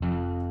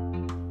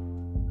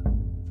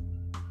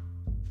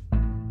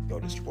Yo,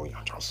 this your boy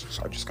Young Johnson.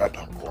 So I just got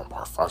done recording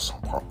part 5, so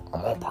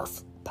I'm on part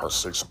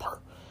 6 and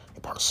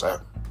part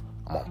 7.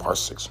 I'm on part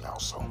 6 now,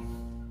 so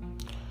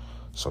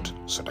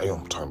today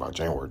I'm talking about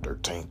January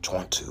 13th,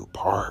 22,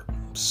 part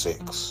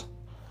 6.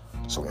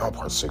 So we on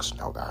part 6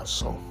 now, guys,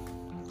 so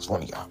it's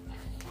only got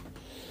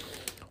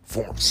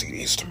 4 more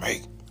CDs to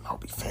make, and I'll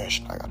be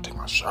finished. I gotta take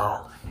my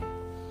shower.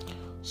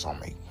 So I'll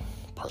make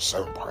part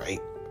 7, part 8,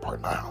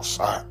 part 9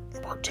 outside,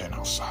 and part 10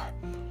 outside.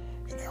 And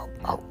then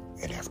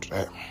and after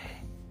that,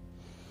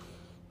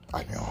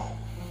 I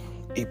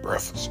eat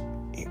breakfast,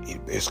 eat a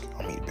biscuit.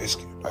 I'm gonna eat a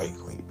biscuit today.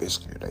 Gonna eat a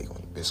biscuit today. Gonna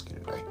eat a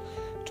biscuit today.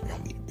 I'm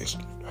gonna eat a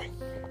biscuit today.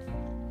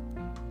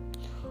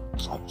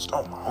 It's almost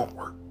done my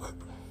homework, but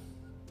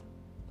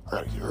I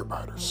gotta get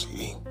everybody their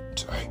CD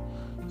today.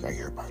 Gotta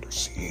get everybody their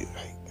CD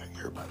today. Gotta get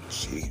everybody their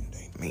CD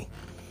today. Me.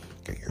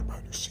 Gotta get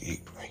everybody their CD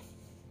today.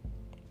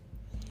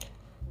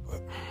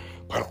 But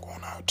plan on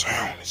going out of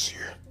town this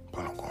year.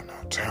 Plan on going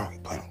out of town. He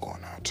plan on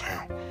going out of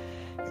town.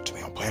 And to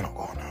me, I'm planning on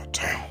going out of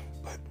town.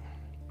 But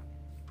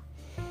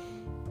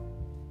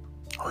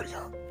I already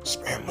gotta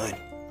spend money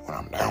when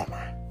I'm down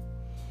there.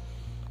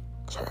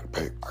 Cause I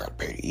gotta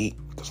pay to eat.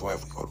 Because what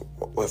if we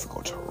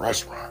go to a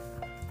restaurant?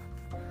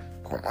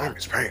 My mom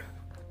is paying.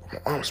 My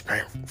mom's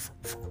paying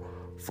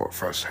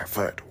for us to have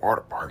fun at the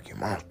water park. Your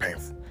mom's paying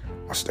for,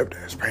 my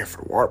stepdad's paying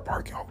for the water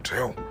park and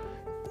hotel.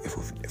 If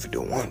we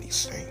do one of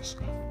these things.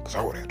 Because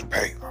I wouldn't have to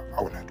pay.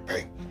 I wouldn't have to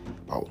pay.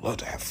 But I would love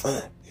to have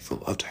fun. If you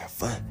love to have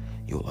fun,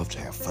 you would love to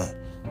have fun.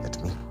 And to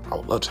me, I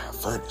would love to have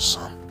fun this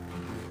summer.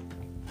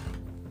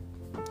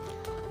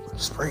 But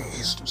it's spring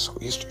Easter, so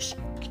Easter's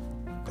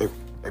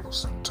April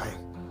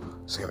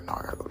 17th. See, now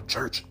I gotta go to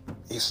church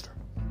Easter.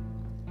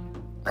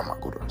 I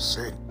might go to the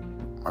city.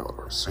 On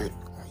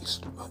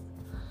Easter, but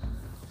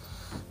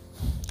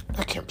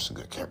that campus is a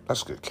good camp.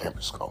 That's a good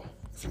campus go.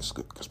 If it's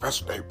good, because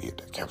Pastor Dave be at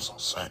that campus on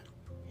Sunday.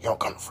 He don't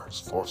come to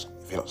First Force.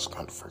 If he doesn't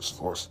come to First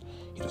Force,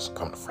 he doesn't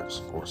come to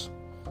First Force.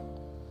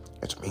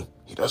 And to me,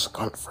 he doesn't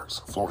come to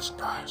First Force,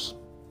 guys.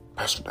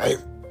 Pastor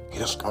Dave, he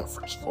doesn't come to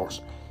First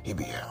Force. He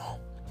be at home.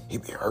 He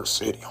be at Earth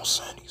City on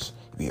Sundays.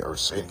 He be at Earth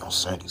City on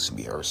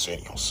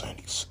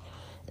Sundays.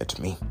 And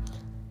to me,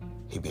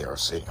 he be at Earth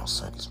City on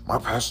Sundays. My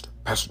pastor,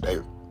 Pastor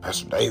David,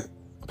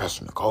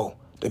 Pastor Nicole,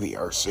 they be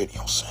at Earth City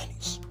on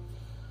Sundays.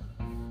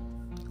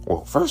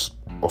 Well, first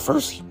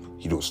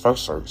he do his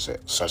first service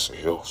at Sunset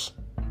Hills.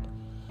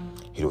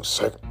 He do his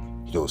second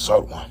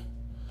one,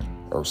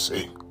 Earth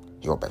City.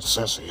 He go back to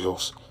Sunset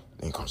Hills,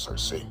 then he comes to Earth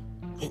City.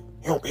 He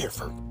don't be at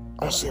first.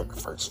 I don't see him at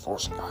First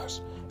Force,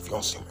 guys. If you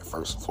don't see him at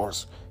First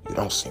Force, you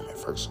don't see him at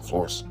First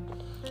Force.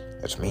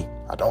 That's me.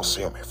 I don't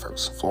see him at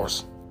First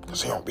Force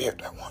because he don't be at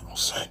that one on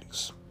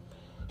Sundays.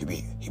 He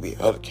be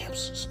at other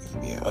campuses.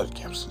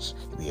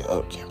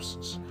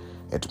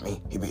 And to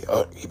me, he be at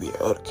other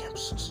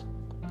campuses.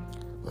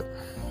 But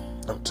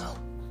let me tell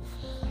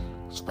you,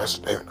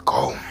 especially David and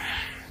Nicole,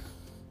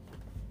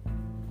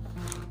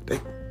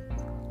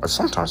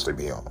 sometimes they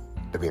be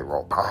at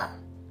Raw Palm.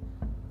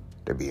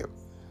 They be at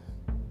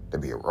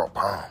Raw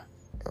Palm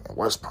and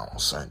West Palm on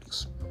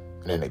Sundays.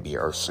 And then they be at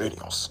Earth City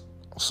on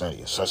Sundays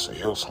and Sunset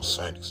Hills on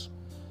Sundays.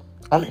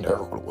 I don't need to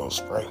ever go to Wells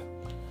Spring.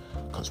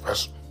 Because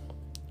Pastor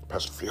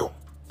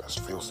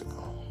Phil's at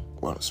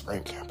Wells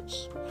Spring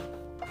campus.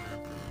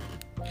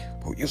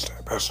 But we used to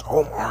have Pastor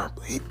Omar,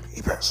 but he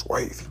passed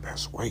away. If he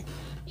passed away,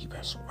 he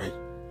passed away.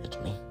 And to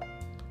me,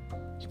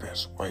 he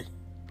passed away.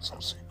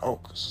 Some say no,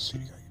 because the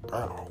city got you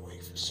burned all the way.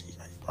 If the city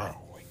got you burned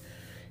all the way.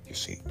 You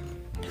see,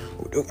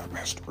 we do got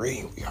Pastor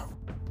Reed. We got